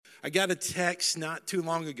I got a text not too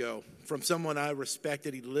long ago from someone I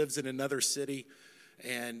respected. He lives in another city,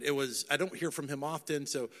 and I don't hear from him often,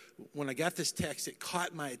 so when I got this text, it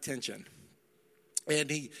caught my attention.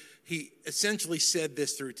 And he essentially said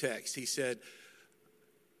this through text. He said,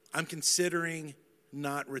 I'm considering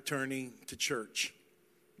not returning to church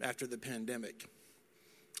after the pandemic.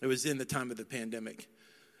 It was in the time of the pandemic.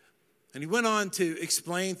 And he went on to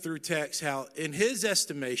explain through text how, in his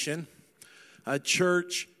estimation,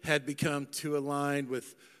 church had become too aligned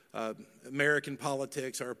with American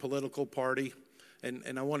politics, our political party.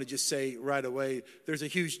 And I want to just say right away, there's a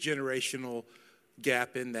huge generational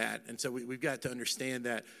gap in that. And so we've got to understand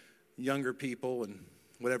that younger people, and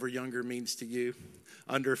whatever younger means to you,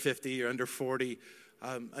 under 50 or under 40,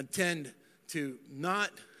 tend to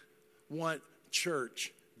not want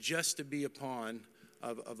church just to be a pawn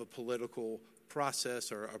of a political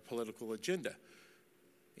process or a political agenda.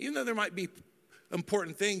 Even though there might be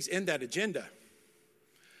important things in that agenda.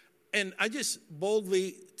 And I just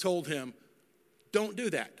boldly told him, don't do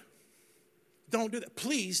that. Don't do that.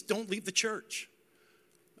 Please don't leave the church.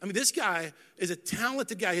 I mean, this guy is a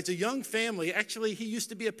talented guy. He has a young family. Actually, he used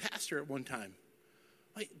to be a pastor at one time.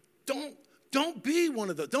 Like, don't be one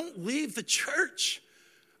of those. Don't leave the church.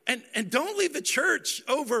 And don't leave the church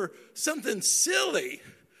over something silly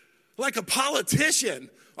like a politician,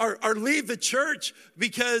 or leave the church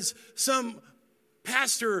because some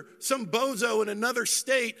pastor, some bozo in another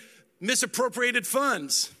state misappropriated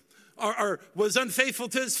funds or was unfaithful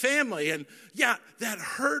to his family. And yeah, that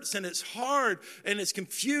hurts, and it's hard, and it's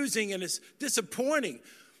confusing, and it's disappointing.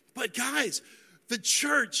 But guys, the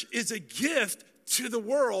church is a gift to the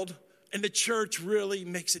world, and the church really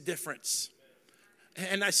makes a difference.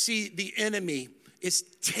 And I see the enemy is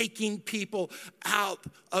taking people out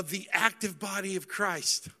of the active body of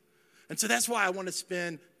Christ. And so that's why I want to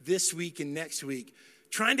spend this week and next week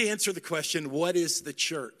trying to answer the question, what is the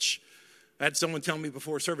church? I had someone tell me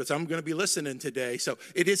before service, I'm going to be listening today. So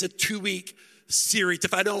it is a 2-week series.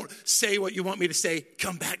 If I don't say what you want me to say,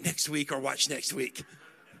 come back next week or watch next week.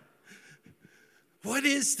 What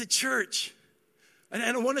is the church? And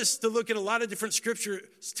I want us to look at a lot of different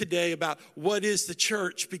scriptures today about what is the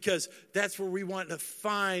church, because that's where we want to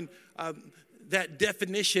find that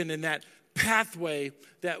definition and that pathway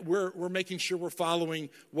that we're making sure we're following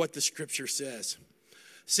what the scripture says.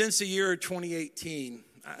 Since the year 2018,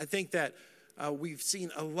 I think that we've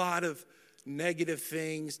seen a lot of negative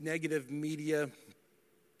things, negative media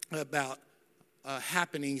about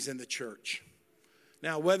happenings in the church.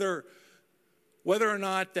 Now, whether or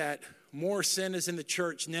not that more sin is in the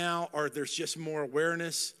church now, or there's just more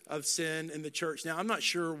awareness of sin in the church now, I'm not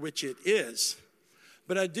sure which it is.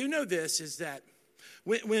 But I do know this, is that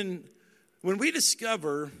when we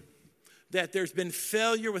discover that there's been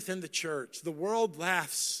failure within the church, the world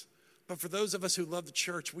laughs. But for those of us who love the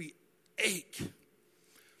church, we ache.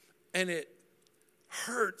 And it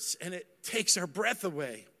hurts, and it takes our breath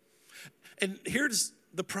away. And here's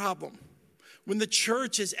the problem. When the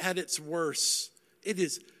church is at its worst, it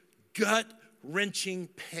is gut-wrenching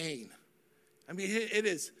pain. I mean, it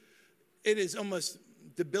is almost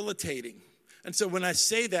debilitating. And so when I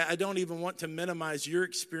say that, I don't even want to minimize your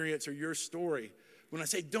experience or your story. When I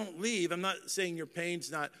say don't leave, I'm not saying your pain's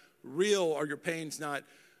not real or your pain's not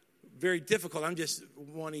very difficult. I'm just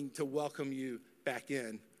wanting to welcome you back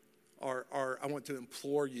in, or I want to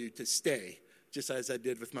implore you to stay, just as I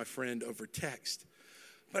did with my friend over text.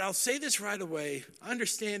 But I'll say this right away. I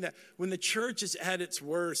understand that when the church is at its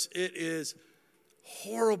worst, it is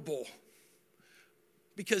horrible.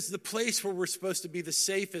 Because the place where we're supposed to be the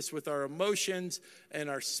safest with our emotions and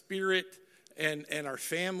our spirit and our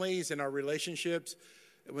families and our relationships,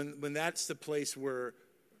 when that's the place we're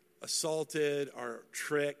assaulted or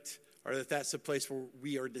tricked, or that's the place where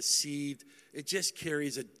we are deceived, it just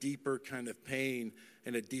carries a deeper kind of pain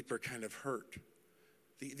and a deeper kind of hurt.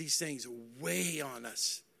 These things weigh on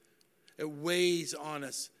us. It weighs on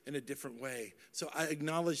us in a different way. So I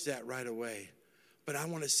acknowledge that right away. But I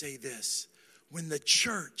want to say this. When the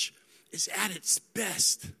church is at its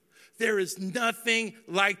best, there is nothing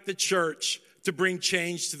like the church to bring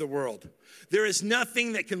change to the world. There is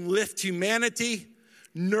nothing that can lift humanity,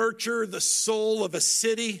 nurture the soul of a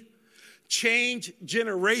city, change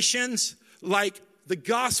generations like the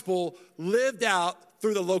gospel lived out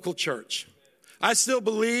through the local church. I still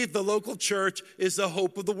believe the local church is the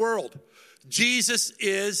hope of the world. Jesus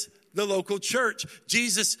is the local church.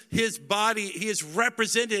 Jesus, his body, he is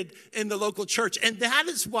represented in the local church. And that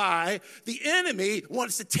is why the enemy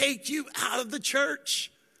wants to take you out of the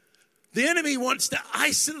church. The enemy wants to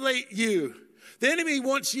isolate you. The enemy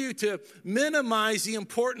wants you to minimize the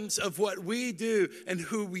importance of what we do and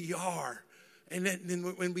who we are. And then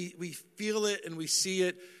when we feel it and we see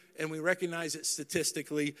it and we recognize it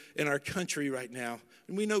statistically in our country right now,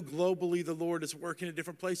 and we know globally the Lord is working in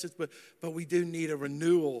different places, but we do need a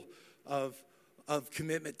renewal of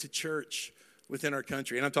commitment to church within our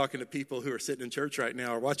country. And I'm talking to people who are sitting in church right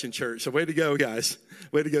now or watching church. So way to go, guys.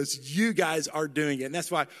 Way to go. So you guys are doing it. And that's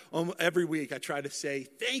why every week I try to say,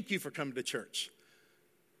 thank you for coming to church.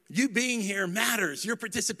 You being here matters. Your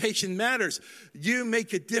participation matters. You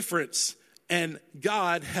make a difference. And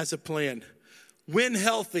God has a plan. When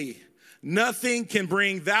healthy, nothing can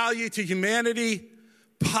bring value to humanity,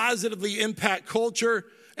 positively impact culture,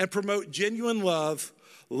 and promote genuine love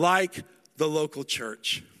like the local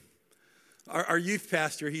church. Our youth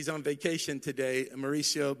pastor, he's on vacation today,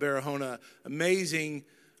 Mauricio Barahona, amazing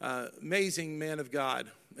man of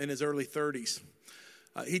God in his early 30s.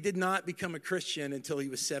 He did not become a Christian until he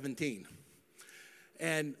was 17.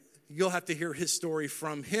 And you'll have to hear his story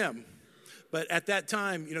from him. But at that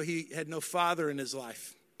time, he had no father in his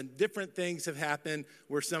life. And different things have happened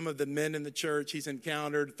where some of the men in the church he's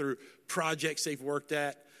encountered through projects they've worked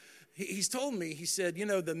at. He's told me, he said,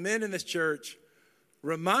 the men in this church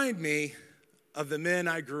remind me of the men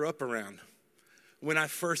I grew up around when I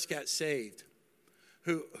first got saved,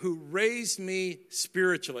 who raised me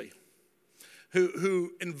spiritually,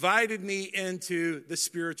 who invited me into the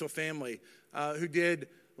spiritual family, who did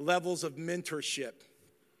levels of mentorship.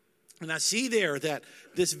 And I see there that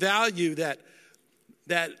this value that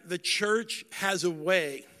the church has a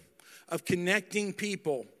way of connecting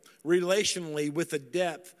people relationally with a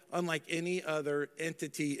depth unlike any other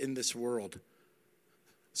entity in this world.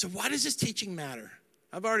 So why does this teaching matter?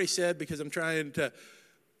 I've already said because I'm trying to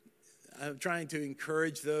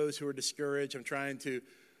encourage those who are discouraged. I'm trying to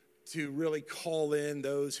really call in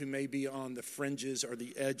those who may be on the fringes or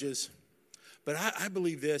the edges. But I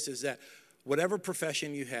believe this is that whatever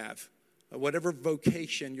profession you have, whatever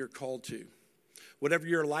vocation you're called to, whatever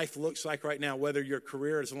your life looks like right now, whether your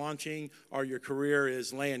career is launching or your career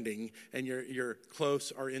is landing and you're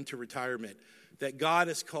close or into retirement, that God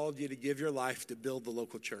has called you to give your life to build the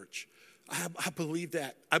local church. I believe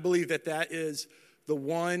that. I believe that is the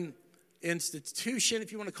one institution,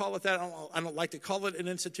 if you want to call it that. I don't like to call it an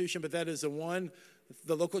institution, but that is the one.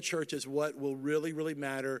 The local church is what will really, really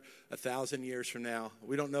matter 1,000 years from now.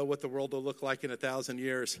 We don't know what the world will look like in 1,000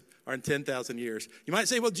 years or in 10,000 years. You might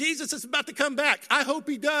say, well, Jesus is about to come back. I hope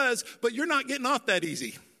he does, but you're not getting off that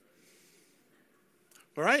easy.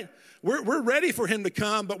 All right? We're ready for him to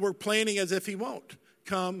come, but we're planning as if he won't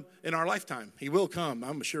come in our lifetime. He will come.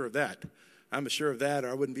 I'm sure of that. I'm sure of that, or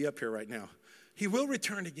I wouldn't be up here right now. He will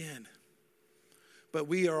return again. But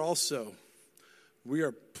we are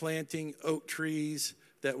planting oak trees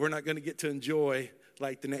that we're not going to get to enjoy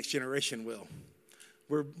like the next generation will.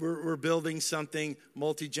 We're building something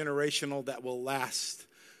multi-generational that will last.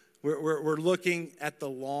 We're looking at the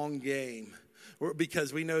long game.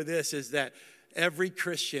 Because we know this is that every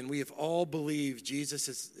Christian, we have all believed Jesus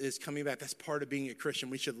is coming back. That's part of being a Christian.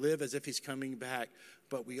 We should live as if he's coming back.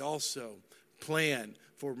 But we also plan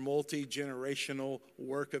for multi-generational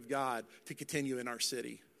work of God to continue in our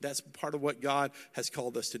city. That's part of what God has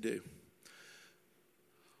called us to do.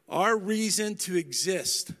 Our reason to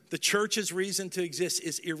exist, the church's reason to exist,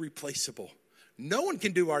 is irreplaceable. No one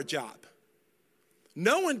can do our job.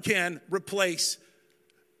 No one can replace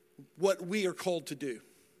what we are called to do.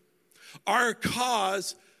 Our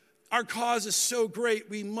cause is so great,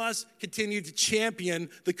 we must continue to champion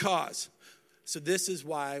the cause. So this is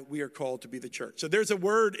why we are called to be the church. So there's a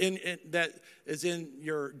word that is in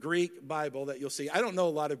your Greek Bible that you'll see. I don't know a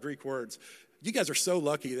lot of Greek words. You guys are so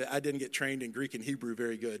lucky that I didn't get trained in Greek and Hebrew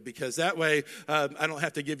very good, because that way I don't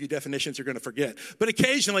have to give you definitions you're going to forget. But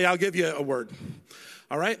occasionally I'll give you a word.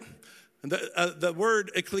 All right? The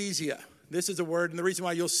word ecclesia. This is a word, and the reason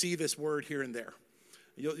why you'll see this word here and there.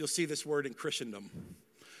 You'll see this word in Christendom.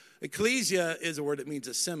 Ecclesia is a word that means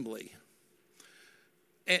assembly.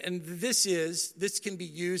 And this can be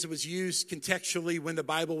used, it was used contextually when the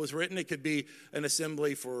Bible was written. It could be an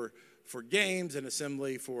assembly for games, an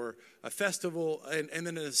assembly for a festival, and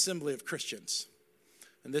then an assembly of Christians.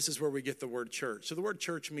 And this is where we get the word church. So the word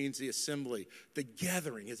church means the assembly. The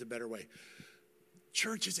gathering is a better way.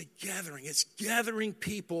 Church is a gathering. It's gathering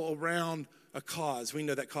people around a cause. We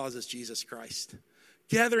know that cause is Jesus Christ.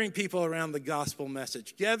 Gathering people around the gospel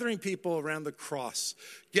message, gathering people around the cross,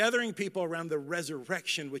 gathering people around the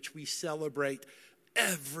resurrection, which we celebrate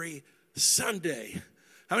every Sunday.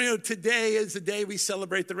 How many know today is the day we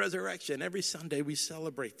celebrate the resurrection? Every Sunday we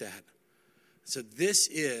celebrate that. So this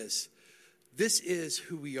is this is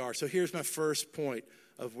who we are. So here's my first point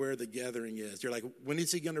of where the gathering is. You're like, when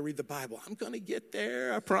is he going to read the Bible? I'm going to get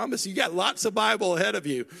there, I promise. You got lots of Bible ahead of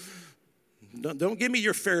you. Don't give me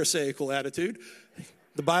your Pharisaical attitude.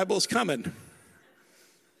 The Bible's coming.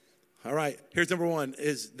 All right, here's number one,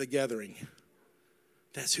 is the gathering.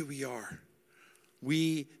 That's who we are.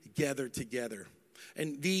 We gather together.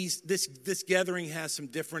 And this gathering has some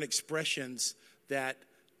different expressions that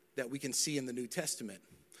we can see in the New Testament.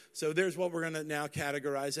 So there's what we're going to now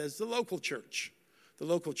categorize as the local church. The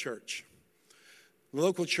local church. The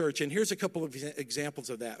local church, and here's a couple of examples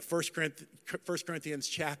of that. 1 Corinthians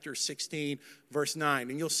chapter 16, verse 9.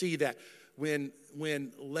 And you'll see that when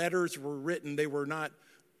letters were written, they were not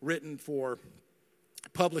written for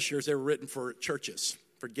publishers, they were written for churches,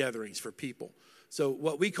 for gatherings, for people. So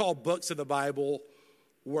what we call books of the Bible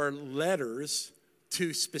were letters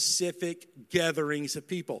to specific gatherings of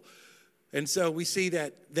people. And so we see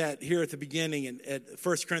that here at the beginning at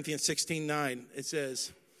 1 Corinthians 16, 9, it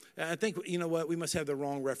says, I think, you know what, we must have the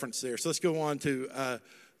wrong reference there. So let's go on to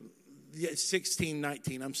 16,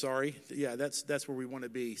 19, I'm sorry. Yeah, that's where we want to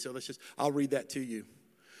be. So I'll read that to you.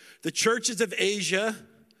 The churches of Asia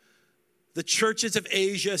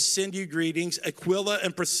send you greetings. Aquila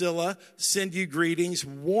and Priscilla send you greetings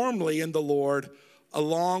warmly in the Lord,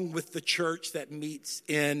 along with the church that meets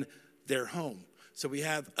in their home. So we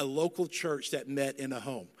have a local church that met in a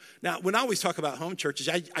home. Now, when I always talk about home churches,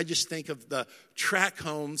 I just think of the tract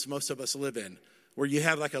homes most of us live in, where you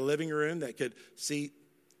have like a living room that could seat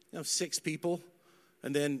 6 people,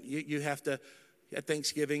 and then you have to, at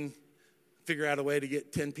Thanksgiving, figure out a way to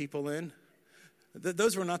get 10 people in.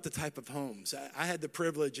 Those were not the type of homes. I had the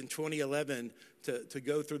privilege in 2011 to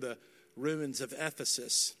go through the ruins of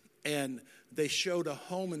Ephesus, and they showed a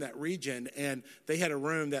home in that region, and they had a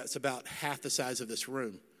room that's about half the size of this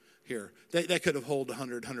room here. That could have held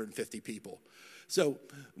 100, 150 people. So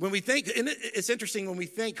when we think, and it's interesting, when we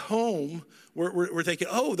think home, we're thinking,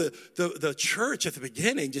 oh, the church at the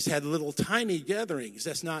beginning just had little tiny gatherings.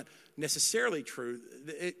 That's not necessarily true.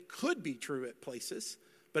 It could be true at places,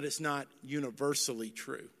 but it's not universally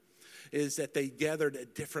true, is that they gathered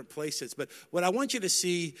at different places. But what I want you to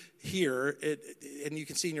see here, and you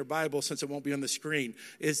can see in your Bible since it won't be on the screen,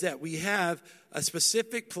 is that we have a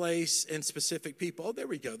specific place and specific people. Oh, there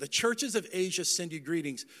we go. The churches of Asia send you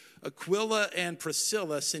greetings. Aquila and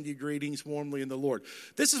Priscilla send you greetings warmly in the Lord.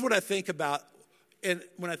 This is what I think about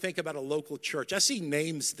when I think about a local church. I see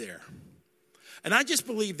names there. And I just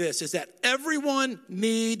believe this, is that everyone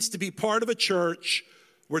needs to be part of a church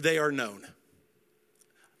where they are known.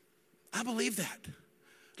 I believe that.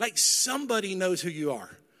 Like somebody knows who you are.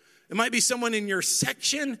 It might be someone in your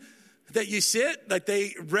section that you sit, like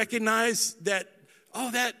they recognize that,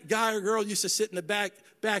 oh, that guy or girl used to sit in the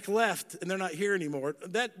back left, and they're not here anymore.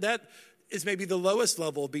 That is maybe the lowest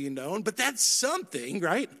level of being known, but that's something,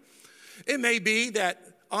 right? It may be that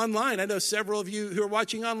online, I know several of you who are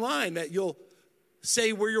watching online, that you'll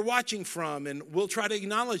say where you're watching from, and we'll try to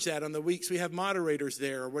acknowledge that on the weeks we have moderators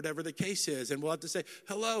there or whatever the case is. And we'll have to say,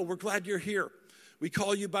 hello, we're glad you're here. We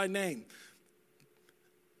call you by name.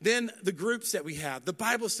 Then the groups that we have, the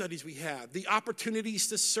Bible studies we have, the opportunities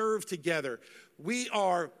to serve together. We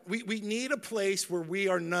need a place where we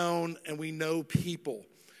are known and we know people.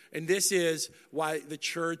 And this is why the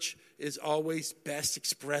church is always best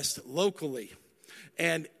expressed locally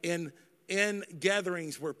and in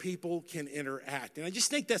gatherings where people can interact. And I just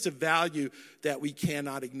think that's a value that we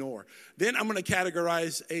cannot ignore. Then I'm going to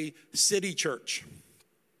categorize a city church.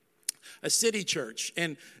 A city church.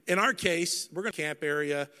 And in our case, we're going to camp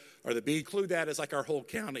area or the beach. Include that as like our whole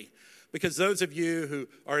county. Because those of you who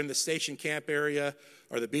are in the station camp area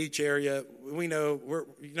or the beach area, we know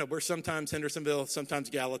we're sometimes Hendersonville, sometimes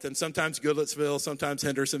Gallatin, sometimes Goodlettsville, sometimes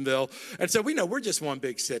Hendersonville. And so we know we're just one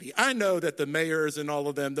big city. I know that the mayors and all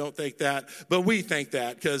of them don't think that, but we think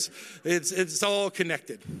that because it's all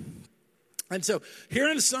connected. And so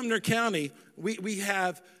here in Sumner County, we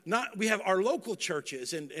have our local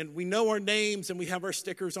churches, and we know our names, and we have our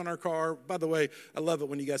stickers on our car. By the way, I love it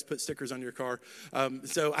when you guys put stickers on your car.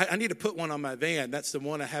 So I need to put one on my van. That's the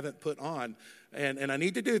one I haven't put on, and I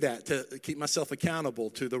need to do that to keep myself accountable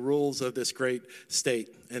to the rules of this great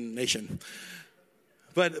state and nation.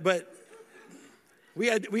 But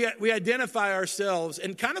we identify ourselves,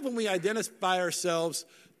 and kind of when we identify ourselves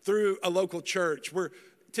through a local church, we're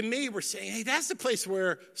saying, hey, that's the place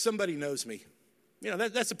where somebody knows me.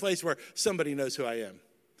 That's the place where somebody knows who I am.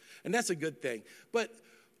 And that's a good thing. But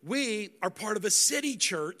we are part of a city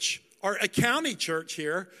church or a county church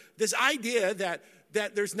here. This idea that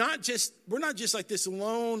that we're not just like this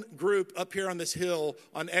lone group up here on this hill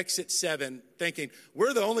on exit 7 thinking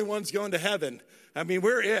we're the only ones going to heaven. I mean,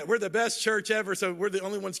 we're the best church ever, so we're the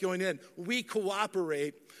only ones going in. We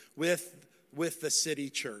cooperate with the city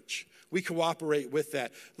church. We cooperate with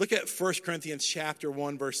that. Look at 1 Corinthians chapter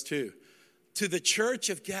 1, verse 2. To the church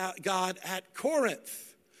of God at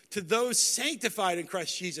Corinth, to those sanctified in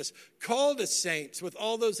Christ Jesus, called as saints, with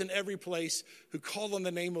all those in every place who call on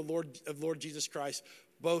the name of Lord Jesus Christ,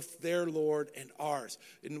 both their Lord and ours.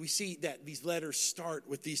 And we see that these letters start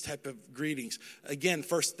with these type of greetings. Again,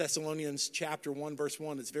 1 Thessalonians chapter 1, verse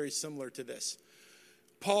 1 is very similar to this.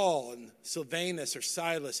 Paul and Silvanus or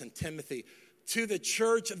Silas and Timothy, to the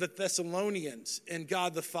church of the Thessalonians in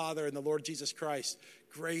God the Father and the Lord Jesus Christ,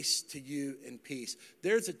 grace to you and peace.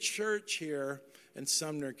 There's a church here in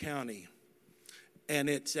Sumner County, and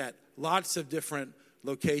it's at lots of different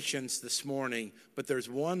locations this morning, but there's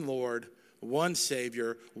one Lord, one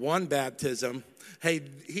Savior, one baptism. Hey,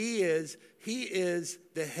 he is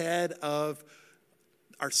the head of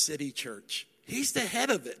our city church. He's the head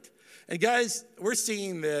of it. And guys, we're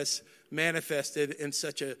seeing this manifested in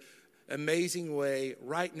such an amazing way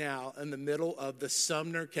right now in the middle of the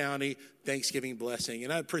Sumner County Thanksgiving blessing.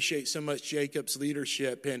 And I appreciate so much Jacob's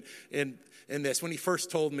leadership in this. When he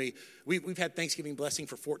first told me, we've had Thanksgiving blessing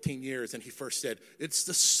for 14 years, and he first said, it's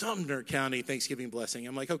the Sumner County Thanksgiving blessing.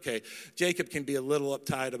 I'm like, okay, Jacob can be a little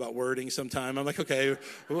uptight about wording sometime. I'm like, okay,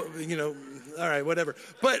 well, all right, whatever.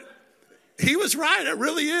 But he was right, it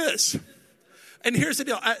really is. And here's the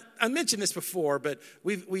deal. I mentioned this before, but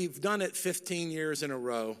we've done it 15 years in a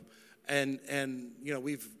row. And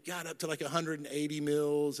we've got up to like 180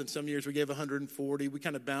 meals, and some years we gave 140. We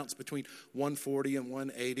kind of bounced between 140 and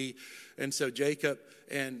 180. And so Jacob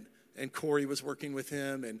and Corey was working with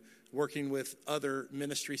him and working with other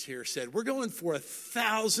ministries here, said, we're going for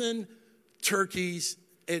 1,000 turkeys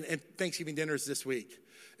and Thanksgiving dinners this week.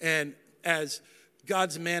 And as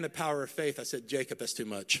God's man of power of faith, I said, Jacob, that's too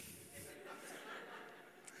much.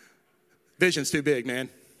 Vision's too big, man.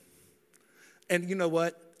 And you know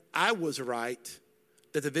what? I was right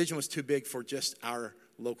that the vision was too big for just our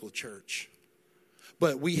local church.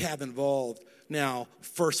 But we have involved now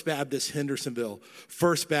First Baptist Hendersonville,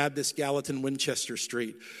 First Baptist Gallatin Winchester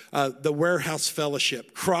Street, the Warehouse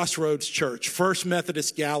Fellowship, Crossroads Church, First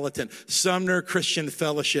Methodist Gallatin, Sumner Christian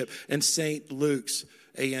Fellowship, and St. Luke's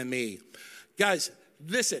AME. Guys,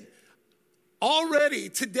 listen, already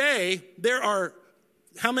today there are,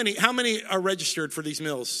 how many are registered for these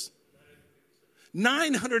meals?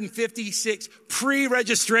 956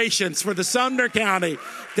 pre-registrations for the Sumner County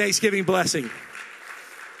Thanksgiving blessing.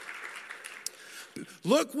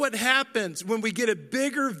 Look what happens when we get a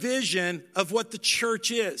bigger vision of what the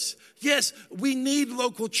church is. Yes, we need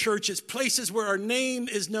local churches, places where our name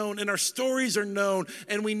is known and our stories are known,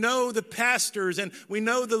 and we know the pastors and we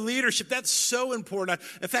know the leadership. That's so important.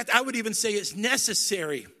 In fact, I would even say it's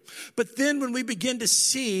necessary. But then when we begin to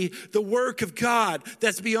see the work of God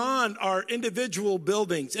that's beyond our individual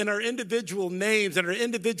buildings and our individual names and our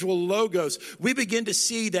individual logos, we begin to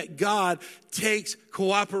see that God takes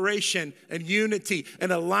cooperation and unity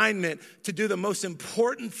and alignment to do the most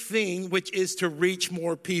important thing, which is to reach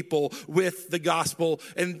more people with the gospel.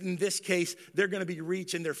 And in this case, they're going to be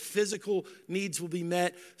reached and their physical needs will be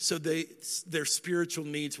met, so their spiritual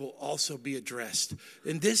needs will also be addressed.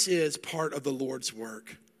 And this is part of the Lord's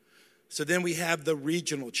work. So then we have the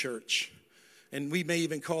regional church. And we may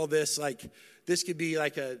even call this this could be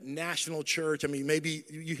like a national church. I mean, maybe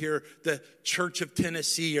you hear the Church of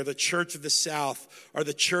Tennessee or the Church of the South or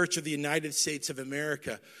the Church of the United States of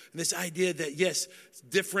America. And this idea that, yes,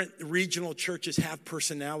 different regional churches have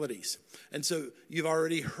personalities. And so you've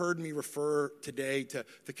already heard me refer today to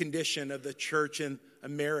the condition of the church in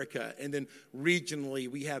America. And then regionally,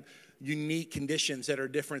 we have unique conditions that are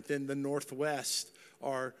different than the Northwest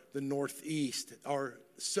or the Northeast, or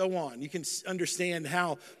so on. You can understand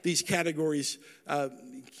how these categories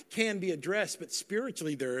can be addressed, but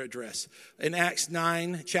spiritually they're addressed. In Acts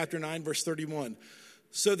 9, chapter 9, verse 31.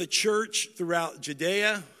 So the church throughout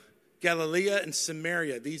Judea, Galilee, and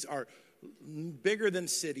Samaria, these are bigger than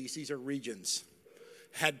cities, these are regions,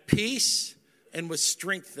 had peace and was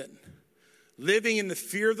strengthened, living in the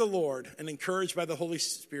fear of the Lord and encouraged by the Holy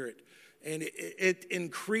Spirit. And it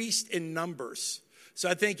increased in numbers. So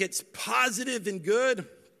I think it's positive and good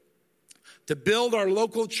to build our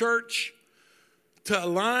local church, to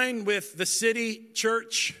align with the city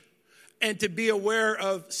church, and to be aware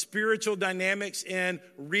of spiritual dynamics in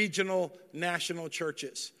regional, national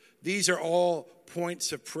churches. These are all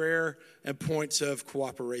points of prayer and points of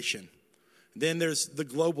cooperation. Then there's the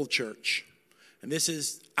global church. And this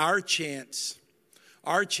is our chance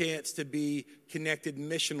our chance to be connected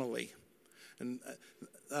missionally. And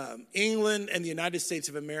England and the United States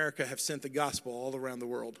of America have sent the gospel all around the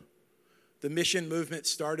world. The mission movement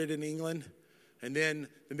started in England, and then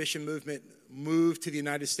the mission movement moved to the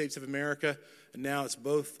United States of America, and now it's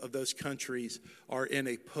both of those countries are in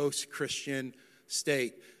a post-Christian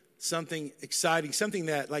state. Something exciting, something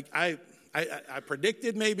that like I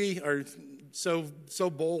predicted maybe, or so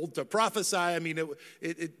bold to prophesy. I mean,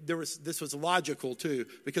 this was logical too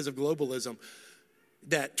because of globalism.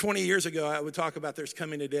 That 20 years ago, I would talk about there's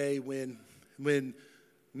coming a day when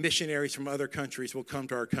missionaries from other countries will come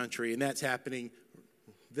to our country, and that's happening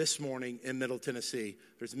this morning in Middle Tennessee.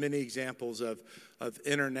 There's many examples of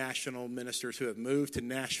international ministers who have moved to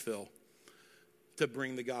Nashville to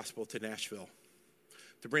bring the gospel to Nashville,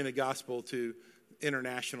 to bring the gospel to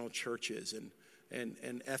international churches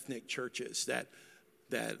and ethnic churches that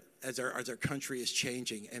as our country is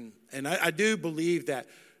changing. And I do believe that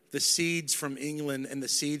the seeds from England and the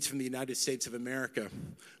seeds from the United States of America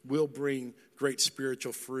will bring great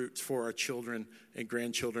spiritual fruits for our children and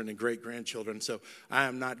grandchildren and great-grandchildren. So I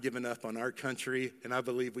am not giving up on our country, and I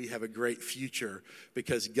believe we have a great future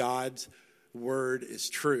because God's word is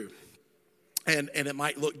true. And it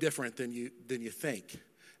might look different than you think.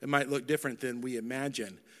 It might look different than we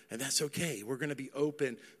imagine, and that's okay. We're going to be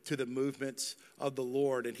open to the movements of the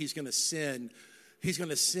Lord, and He's going to send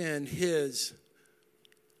His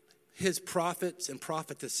prophets and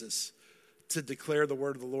prophetesses to declare the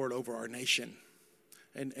word of the Lord over our nation.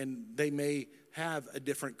 And they may have a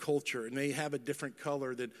different culture and may have a different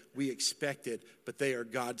color than we expected, but they are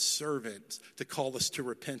God's servants to call us to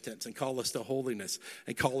repentance and call us to holiness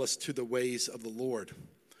and call us to the ways of the Lord.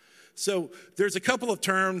 So there's a couple of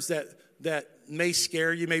terms that may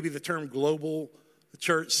scare you. Maybe the term global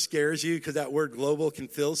church scares you because that word global can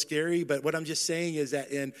feel scary. But what I'm just saying is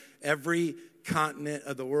that in every continent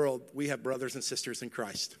of the world, we have brothers and sisters in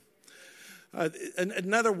Christ.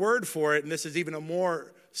 Another word for it, and this is even a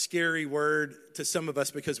more scary word to some of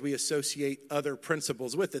us because we associate other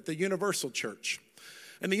principles with it, the universal church.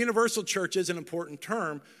 And the universal church is an important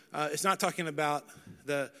term. It's not talking about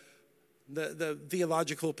the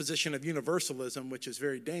theological position of universalism, which is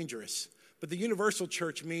very dangerous. But the universal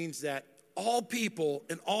church means that all people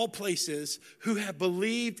in all places who have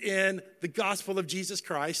believed in the gospel of Jesus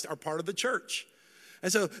Christ are part of the church.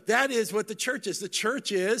 And so that is what the church is. The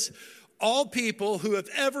church is all people who have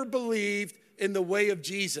ever believed in the way of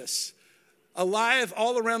Jesus. Alive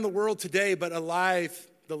all around the world today, but alive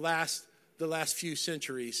the last few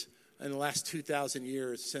centuries and the last 2,000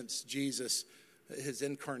 years since Jesus, his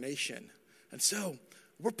incarnation. And so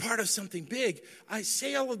we're part of something big. I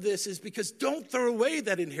say all of this is because don't throw away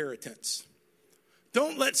that inheritance.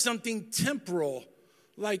 Don't let something temporal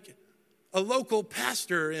like a local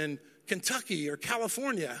pastor in Kentucky or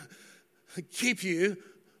California keep you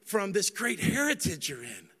from this great heritage you're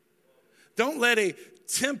in. Don't let a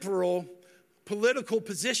temporal political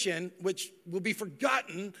position, which will be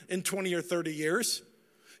forgotten in 20 or 30 years,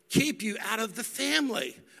 keep you out of the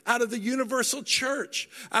family, out of the universal church,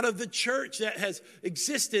 out of the church that has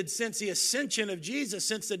existed since the ascension of Jesus,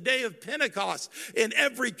 since the day of Pentecost, in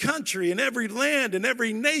every country, in every land, in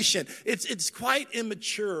every nation. It's quite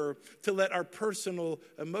immature to let our personal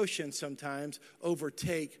emotions sometimes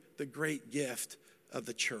overtake the great gift of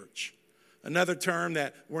the church. Another term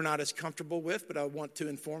that we're not as comfortable with, but I want to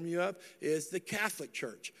inform you of, is the Catholic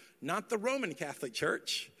Church, not the Roman Catholic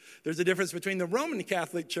Church. There's a difference between the Roman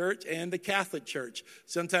Catholic Church and the Catholic Church.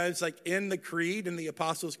 Sometimes, like in the Creed, in the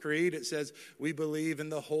Apostles' Creed, it says we believe in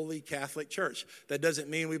the Holy Catholic Church. That doesn't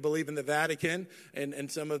mean we believe in the Vatican and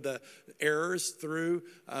some of the errors through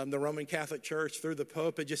the Roman Catholic Church, through the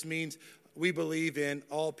Pope. It just means we believe in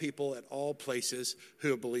all people at all places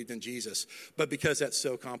who have believed in Jesus. But because that's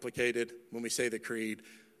so complicated, when we say the Creed,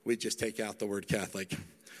 we just take out the word Catholic.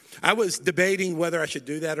 I was debating whether I should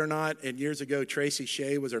do that or not, and years ago, Tracy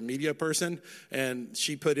Shea was our media person, and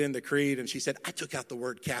she put in the Creed, and she said, I took out the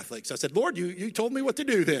word Catholic. So I said, Lord, you told me what to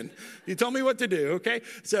do then. You told me what to do, okay?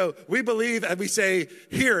 So we believe, and we say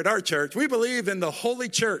here at our church, we believe in the Holy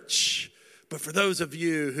Church. But for those of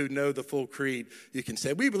you who know the full Creed, you can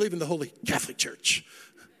say, we believe in the Holy Catholic Church.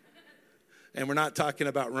 And we're not talking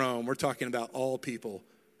about Rome. We're talking about all people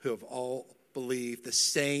who have all believed the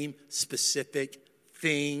same specific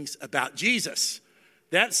things about Jesus.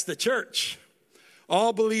 That's the church.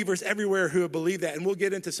 All believers everywhere who have believed that. And we'll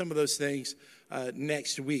get into some of those things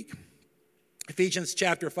next week. Ephesians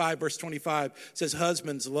chapter 5, verse 25 says,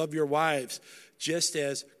 husbands, love your wives, just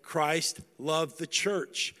as Christ loved the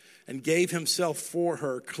church and gave himself for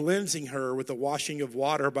her, cleansing her with the washing of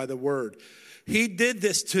water by the word, He did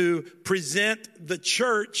this to present the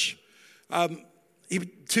church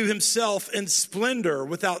to himself in splendor,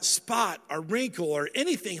 without spot or wrinkle or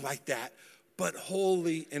anything like that, but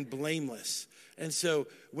holy and blameless. And so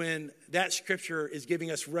when that scripture is giving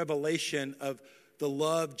us revelation of the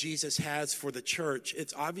love Jesus has for the church,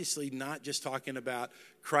 it's obviously not just talking about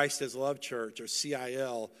Christ as Love Church or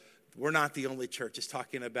CIL. We're not the only church. It's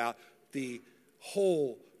talking about the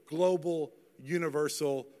whole global,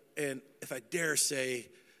 universal, and if I dare say,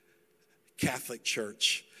 Catholic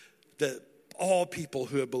Church. All people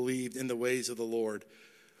who have believed in the ways of the Lord.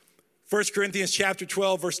 1 Corinthians chapter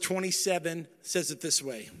 12, verse 27 says it this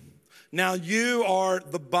way. Now you are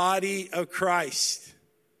the body of Christ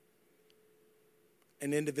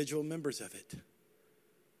and individual members of it.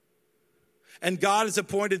 And God has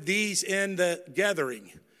appointed these in the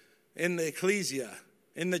gathering, in the ecclesia,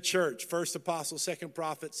 in the church. First apostles, second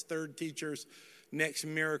prophets, third teachers, next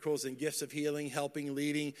miracles and gifts of healing, helping,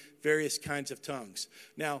 leading, various kinds of tongues.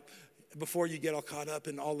 Now, before you get all caught up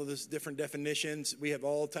in all of those different definitions, we've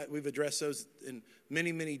addressed those in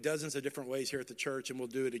many, many dozens of different ways here at the church, and we'll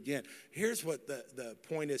do it again. Here's what the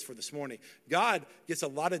point is for this morning. God gets a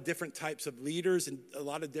lot of different types of leaders and a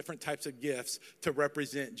lot of different types of gifts to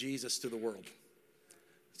represent Jesus to the world.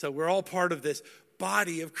 So we're all part of this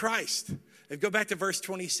body of Christ. And go back to verse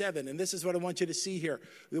 27, and this is what I want you to see here.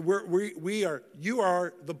 You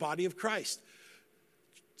are the body of Christ.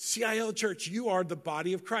 CIL Church, you are the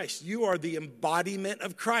body of Christ. You are the embodiment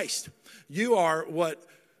of Christ. You are what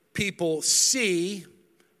people see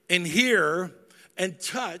and hear and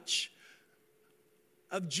touch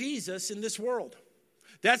of Jesus in this world.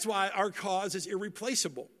 That's why our cause is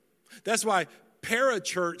irreplaceable. That's why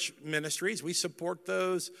para-church ministries, we support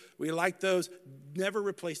those, we like those, never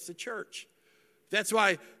replace the church. That's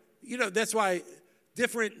why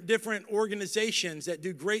different organizations that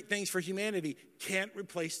do great things for humanity can't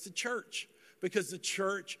replace the church, because the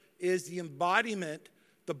church is the embodiment,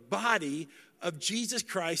 the body of Jesus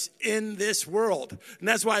Christ in this world. And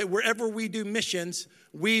that's why wherever we do missions,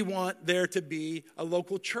 we want there to be a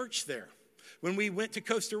local church there. When we went to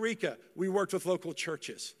Costa Rica, we worked with local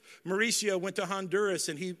churches. Mauricio went to Honduras,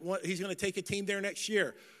 and he's going to take a team there next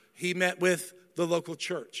year. He met with the local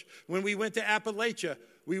church. When we went to Appalachia,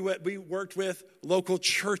 we worked with local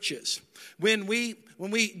churches. When we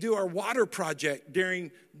do our water project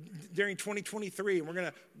during 2023, and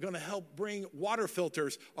we're going to help bring water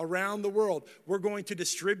filters around the world, we're going to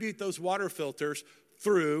distribute those water filters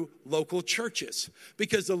through local churches,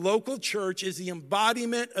 because the local church is the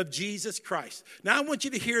embodiment of Jesus Christ. Now, I want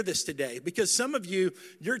you to hear this today, because some of you,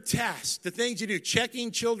 your task, the things you do,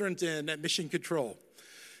 checking children's in at Mission Control,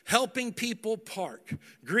 helping people park,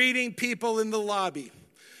 greeting people in the lobby,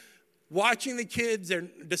 watching the kids and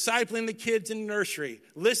discipling the kids in nursery,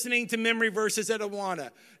 listening to memory verses at Awana,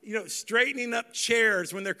 straightening up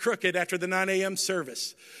chairs when they're crooked after the 9 a.m.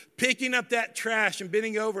 service, picking up that trash and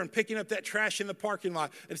bending over and picking up that trash in the parking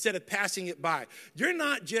lot instead of passing it by. You're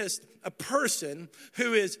not just a person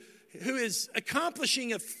who is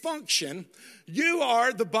accomplishing a function. You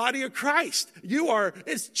are the body of Christ.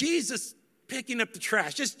 It's Jesus picking up the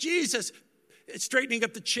trash. It's Jesus straightening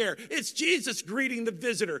up the chair. It's Jesus greeting the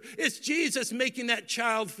visitor. It's Jesus making that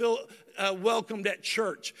child feel welcomed at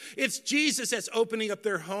church. It's Jesus that's opening up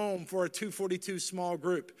their home for a 242 small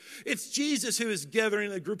group. It's Jesus who is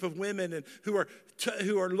gathering a group of women and who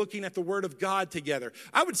are looking at the Word of God together.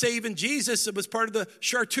 I would say even Jesus was part of the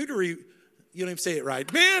charcuterie. You don't even say it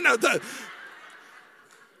right. Man,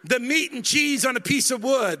 the meat and cheese on a piece of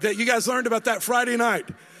wood that you guys learned about that Friday night.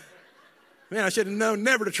 Man, I should have known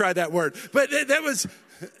never to try that word. But that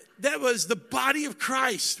was the body of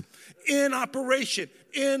Christ in operation,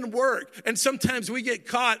 in work. And sometimes we get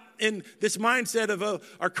caught in this mindset of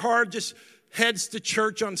our car just heads to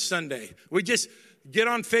church on Sunday. We just get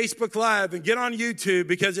on Facebook Live and get on YouTube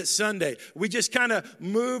because it's Sunday. We just kind of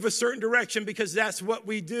move a certain direction because that's what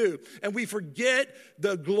we do. And we forget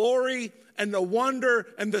the glory and the wonder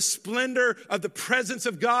and the splendor of the presence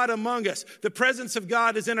of God among us. The presence of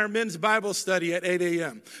God is in our men's Bible study at 8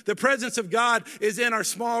 a.m. The presence of God is in our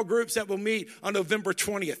small groups that will meet on November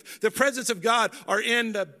 20th. The presence of God are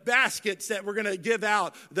in the baskets that we're going to give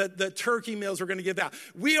out, the turkey meals we're going to give out.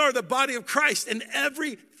 We are the body of Christ, and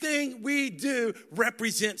everything we do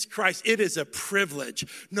represents Christ. It is a privilege.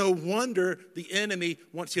 No wonder the enemy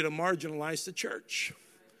wants you to marginalize the church.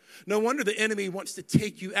 No wonder the enemy wants to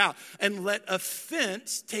take you out and let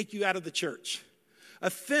offense take you out of the church.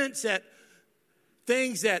 Offense at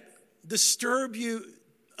things that disturb you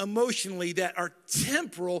emotionally, that are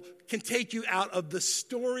temporal, can take you out of the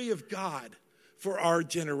story of God for our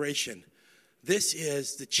generation. This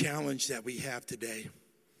is the challenge that we have today.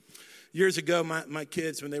 Years ago, my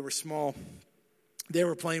kids, when they were small, they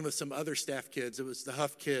were playing with some other staff kids. It was the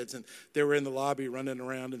Huff kids, and they were in the lobby running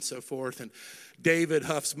around and so forth. And David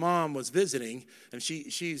Huff's mom was visiting, and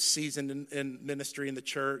she's seasoned in ministry in the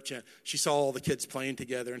church, and she saw all the kids playing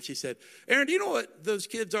together, and she said, "Aaron, do you know what those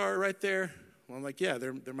kids are right there?" Well, I'm like, "Yeah,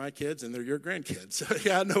 they're my kids, and they're your grandkids." So,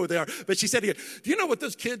 yeah, I know what they are. But she said again, "Do you know what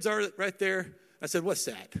those kids are right there?" I said, "What's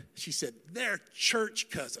that?" She said, "They're church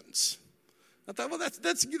cousins." I thought, well,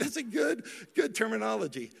 that's a good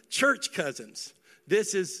terminology. Church cousins.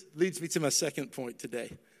 This leads me to my second point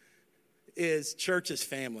today, is church is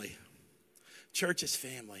family. Church is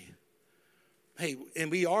family. Hey, and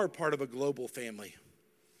we are part of a global family.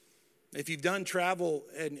 If you've done travel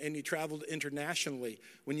and you traveled internationally,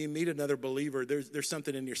 when you meet another believer, there's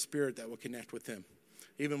something in your spirit that will connect with them,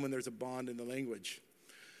 even when there's a bond in the language.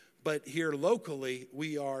 But here locally,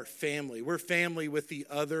 we are family. We're family with the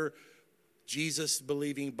other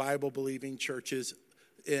Jesus-believing, Bible-believing churches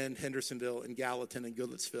in Hendersonville and Gallatin and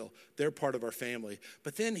Goodlettsville. They're part of our family.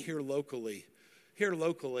 But then here locally,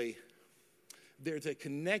 there's a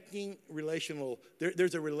connecting relational,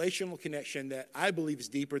 there's a relational connection that I believe is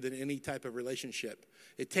deeper than any type of relationship.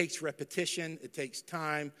 It takes repetition, it takes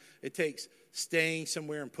time, it takes staying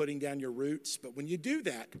somewhere and putting down your roots. But when you do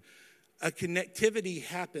that, a connectivity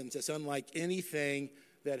happens that's unlike anything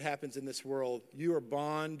that happens in this world. You are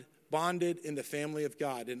bonded in the family of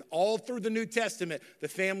God. And all through the New Testament, the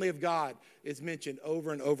family of God is mentioned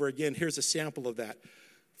over and over again. Here's a sample of that.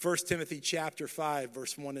 1 Timothy chapter 5,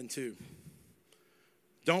 verse 1 and 2.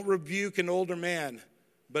 Don't rebuke an older man,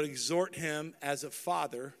 but exhort him as a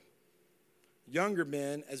father, younger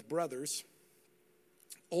men as brothers,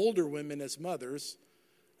 older women as mothers,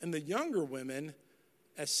 and the younger women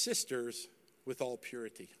as sisters with all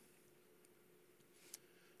purity.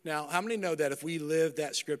 Now, how many know that if we lived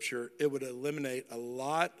that scripture, it would eliminate a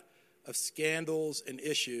lot of scandals and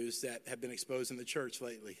issues that have been exposed in the church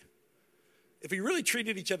lately? If we really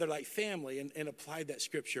treated each other like family and applied that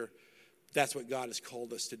scripture, that's what God has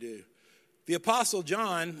called us to do. The Apostle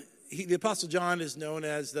John, is known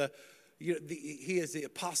as he is the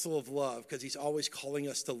apostle of love because he's always calling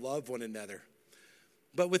us to love one another.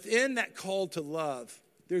 But within that call to love,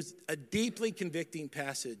 there's a deeply convicting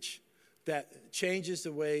passage that changes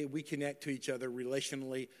the way we connect to each other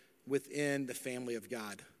relationally within the family of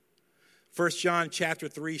God. 1 John chapter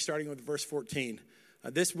 3, starting with verse 14.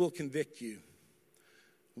 This will convict you.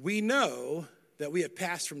 We know that we have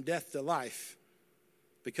passed from death to life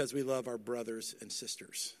because we love our brothers and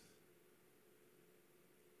sisters.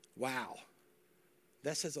 Wow.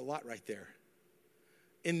 That says a lot right there.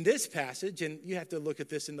 In this passage, and you have to look at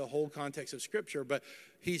this in the whole context of Scripture, but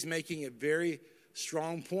he's making a very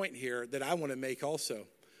strong point here that I want to make also.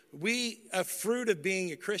 A fruit of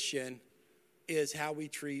being a Christian is how we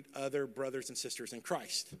treat other brothers and sisters in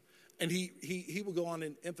Christ. And he will go on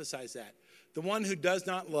and emphasize that. The one who does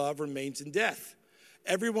not love remains in death.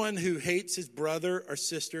 Everyone who hates his brother or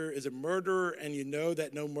sister is a murderer, and you know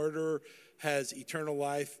that no murderer has eternal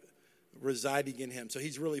life residing in him. So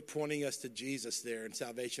he's really pointing us to Jesus there in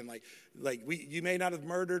salvation. You may not have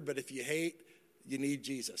murdered, but if you hate, you need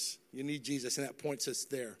Jesus. You need Jesus, and that points us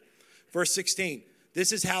there. Verse 16,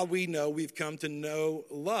 this is how we know we've come to know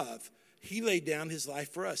love. He laid down his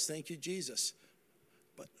life for us. Thank you, Jesus.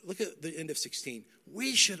 But look at the end of 16.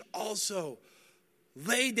 We should also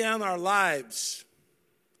lay down our lives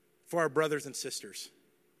for our brothers and sisters.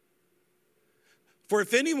 For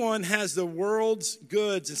if anyone has the world's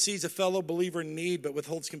goods and sees a fellow believer in need but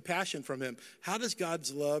withholds compassion from him, how does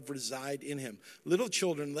God's love reside in him? Little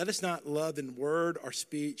children, let us not love in word or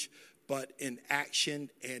speech, but in action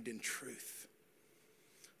and in truth.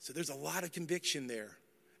 So there's a lot of conviction there,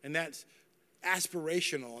 and that's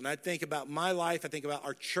aspirational. And I think about my life, I think about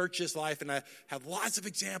our church's life, and I have lots of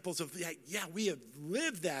examples of, we have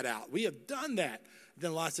lived that out. We have done that.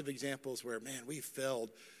 Then lots of examples where, man, we've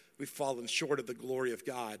fallen short of the glory of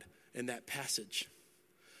God in that passage.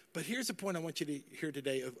 But here's the point I want you to hear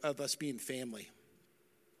today of us being family.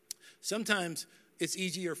 Sometimes it's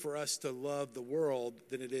easier for us to love the world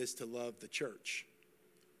than it is to love the church.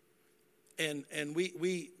 And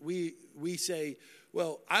we say,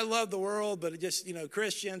 well, I love the world, but it just,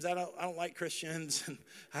 Christians, I don't like Christians.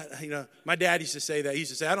 And my dad used to say that. He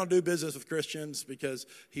used to say, I don't do business with Christians, because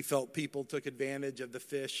he felt people took advantage of the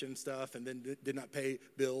fish and stuff and then did not pay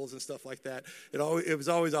bills and stuff like that. It was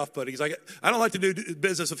always off-putting. He's like, I don't like to do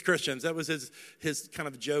business with Christians. That was his kind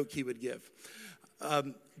of joke he would give.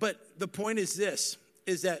 But the point is this,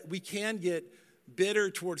 is that we can get bitter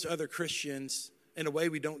towards other Christians in a way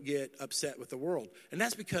we don't get upset with the world. And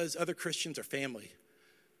that's because other Christians are family.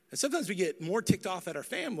 And sometimes we get more ticked off at our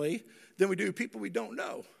family than we do people we don't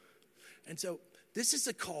know. And so this is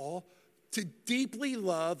a call to deeply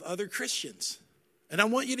love other Christians. And I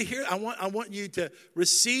want you to hear, I want you to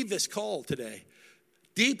receive this call today.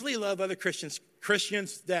 Deeply love other Christians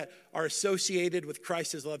that are associated with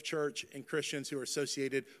Christ's Love Church, and Christians who are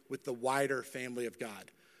associated with the wider family of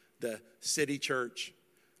God, the city church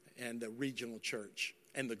and the regional church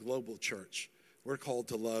and the global church. We're called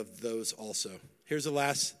to love those also. Here's the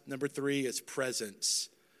last, number 3, is presence.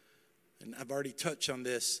 And I've already touched on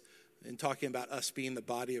this in talking about us being the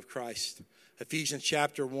body of Christ. Ephesians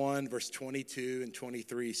chapter 1, verse 22 and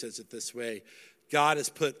 23 says it this way. God has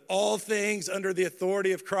put all things under the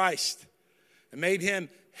authority of Christ and made him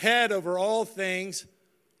head over all things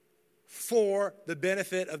for the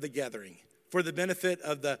benefit of the gathering, for the benefit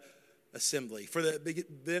of the assembly, for the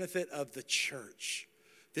benefit of the church.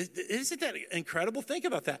 Isn't that incredible? Think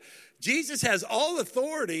about that. Jesus has all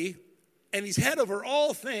authority, and he's head over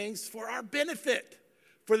all things for our benefit,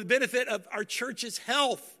 for the benefit of our church's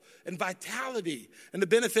health and vitality and the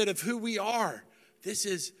benefit of who we are. This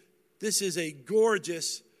is a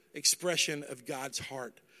gorgeous expression of God's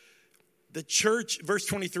heart. The church, verse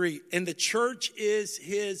 23, and the church is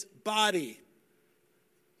his body.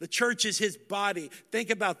 The church is his body. Think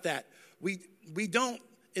about that. We don't,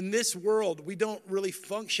 in this world, we don't really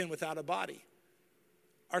function without a body.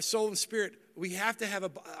 Our soul and spirit, we have to have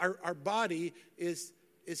our body is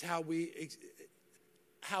how we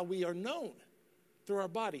are known, through our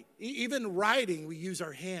body. Even writing, we use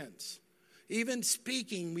our hands. Even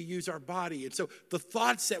speaking, we use our body. And so the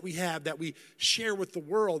thoughts that we have, that we share with the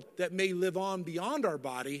world, that may live on beyond our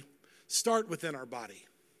body, start within our body.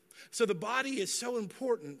 So the body is so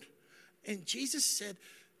important. And Jesus said,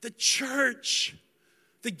 the church,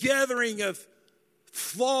 the gathering of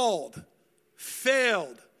flawed,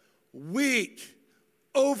 failed, weak,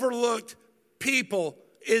 overlooked people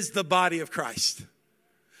is the body of Christ.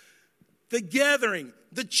 The gathering,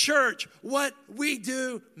 the church, what we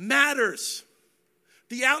do matters.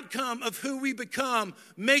 The outcome of who we become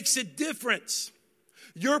makes a difference.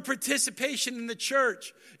 Your participation in the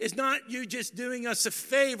church is not you just doing us a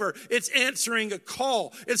favor. It's answering a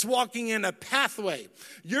call. It's walking in a pathway.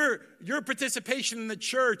 Your participation in the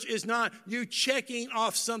church is not you checking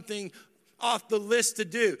off something off the list to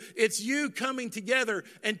do. It's you coming together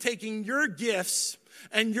and taking your gifts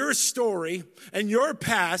and your story and your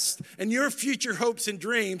past and your future hopes and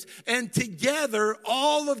dreams, and together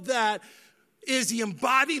all of that is the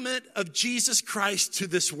embodiment of Jesus Christ to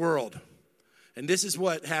this world. And this is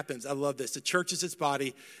what happens. I love this. The church is its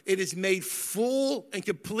body. It is made full and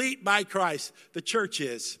complete by Christ, the church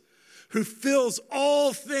is, who fills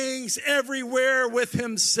all things everywhere with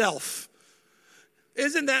himself.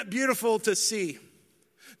 Isn't that beautiful to see?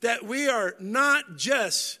 That we are not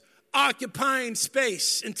just occupying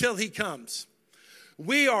space until he comes.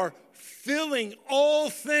 We are filling all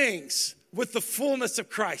things with the fullness of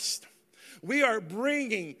Christ. We are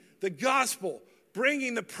bringing the gospel,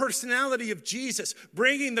 bringing the personality of Jesus,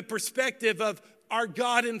 bringing the perspective of our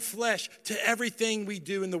God in flesh to everything we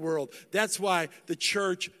do in the world. That's why the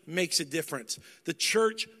church makes a difference. The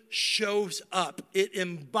church shows up. It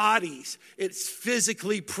embodies. It's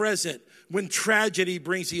physically present when tragedy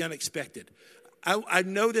brings the unexpected. I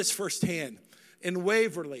know this firsthand. In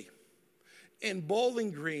Waverly, in Bowling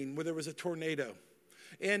Green, where there was a tornado,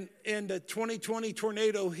 in the 2020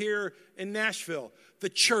 tornado here in Nashville, the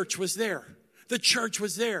church was there. The church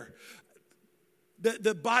was there.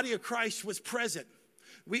 The body of Christ was present.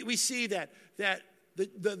 We see that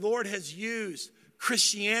the Lord has used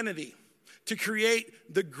Christianity to create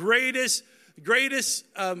the greatest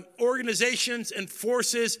organizations and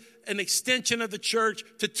forces, an extension of the church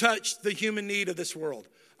to touch the human need of this world.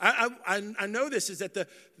 I know this is that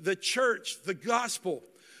the church, the gospel,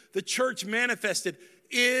 the church manifested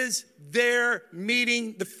is there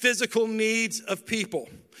meeting the physical needs of people.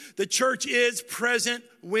 The church is present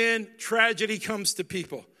when tragedy comes to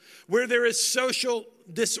people. Where there is social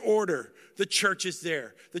disorder, the church is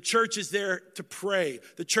there. The church is there to pray.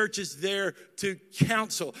 The church is there to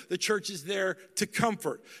counsel. The church is there to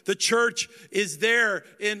comfort. The church is there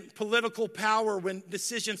in political power when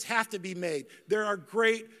decisions have to be made. There are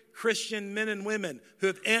great Christian men and women who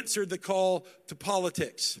have answered the call to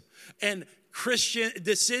politics. And Christian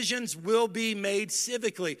decisions will be made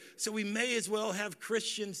civically. So we may as well have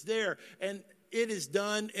Christians there. And it is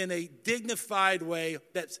done in a dignified way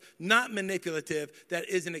that's not manipulative, that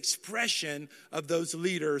is an expression of those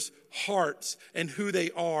leaders' hearts and who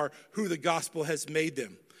they are, who the gospel has made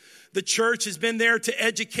them. The church has been there to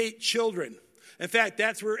educate children In fact,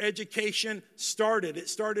 that's where education started. It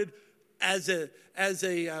started as a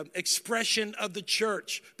expression of the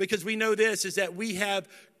church, because we know this is that we have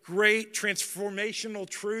great transformational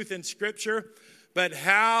truth in Scripture, but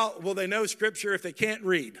how will they know Scripture if they can't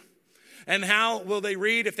read? And how will they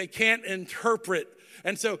read if they can't interpret?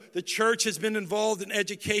 And so the church has been involved in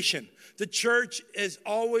education. The church has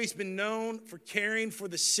always been known for caring for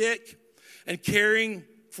the sick and caring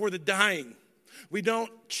for the dying. We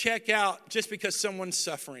don't check out just because someone's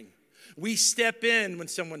suffering. We step in when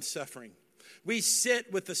someone's suffering. We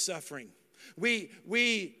sit with the suffering.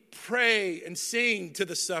 We pray and sing to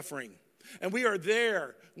the suffering. And we are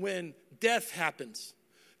there when death happens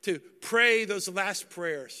to pray those last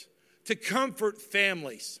prayers, to comfort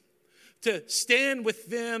families, to stand with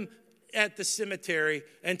them at the cemetery,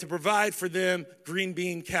 and to provide for them green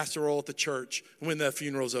bean casserole at the church when the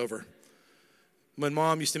funeral's over. When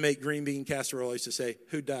Mom used to make green bean casserole, I used to say,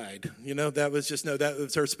 "Who died?" That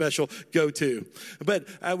was her special go-to. But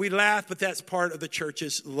we laugh, but that's part of the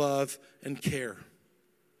church's love and care.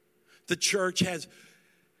 The church has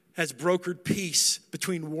brokered peace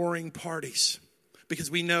between warring parties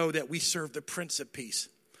because we know that we serve the Prince of Peace.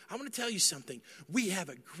 I want to tell you something. We have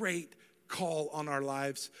a great call on our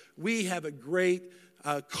lives. We have a great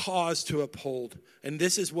cause to uphold. And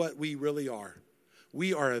this is what we really are.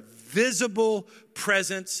 We are a visible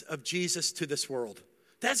presence of Jesus to this world.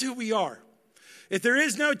 That's who we are. If there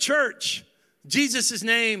is no church, Jesus'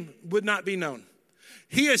 name would not be known.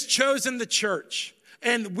 He has chosen the church,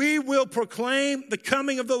 and we will proclaim the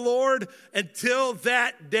coming of the Lord until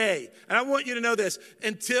that day. And I want you to know this,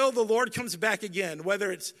 until the Lord comes back again, whether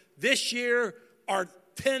it's this year or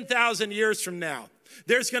 10,000 years from now,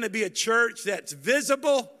 there's going to be a church that's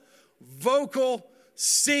visible, vocal,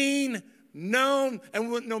 seen, known,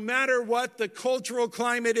 and no matter what the cultural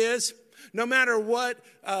climate is, no matter what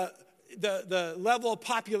the level of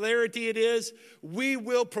popularity it is, we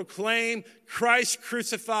will proclaim Christ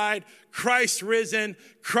crucified, Christ risen,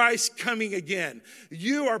 Christ coming again.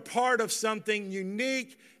 You are part of something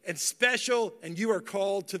unique and special, and you are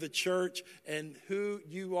called to the church, and who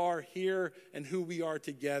you are here and who we are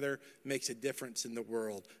together makes a difference in the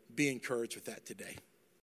world. Be encouraged with that today.